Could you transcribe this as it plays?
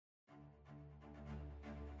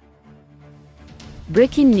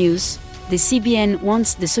Breaking news: the CBN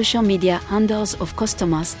wants the social media handles of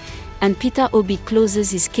customers, and Peter Obi closes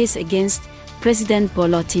his case against President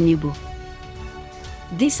Bola Tinubu.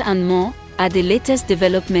 This and more are the latest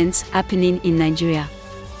developments happening in Nigeria.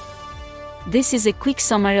 This is a quick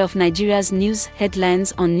summary of Nigeria's news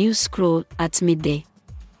headlines on News Scroll at midday.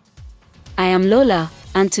 I am Lola,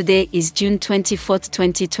 and today is June 24,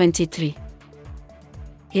 2023.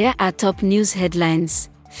 Here are top news headlines,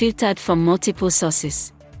 filtered from multiple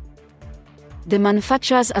sources. The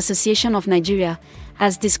Manufacturers Association of Nigeria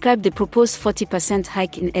has described the proposed 40%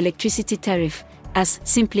 hike in electricity tariff as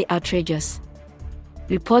simply outrageous.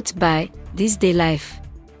 Report by This Day Life.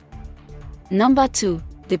 Number 2.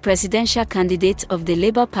 The presidential candidate of the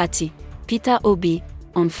Labour Party, Peter Obi,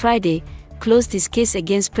 on Friday, closed his case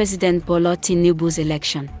against President Bola Tinubu's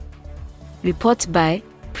election. Report by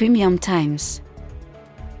Premium Times.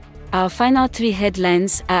 Our final three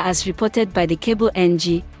headlines are as reported by the Cable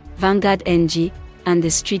NG, Vanguard NG, and the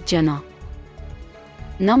Street Journal.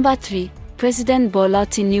 Number 3. President Bola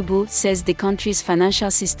Tinubu says the country's financial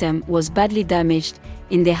system was badly damaged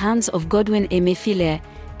in the hands of Godwin Emefiele,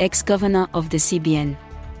 ex-governor of the CBN.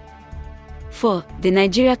 4. The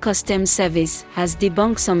Nigeria Customs Service has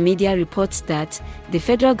debunked some media reports that the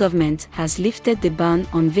federal government has lifted the ban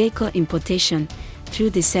on vehicle importation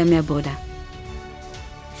through the Semia border.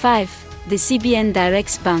 5. The CBN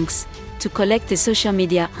directs banks to collect the social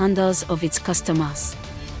media handles of its customers.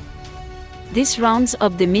 This rounds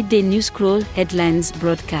up the Midday News Scroll headlines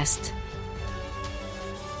broadcast.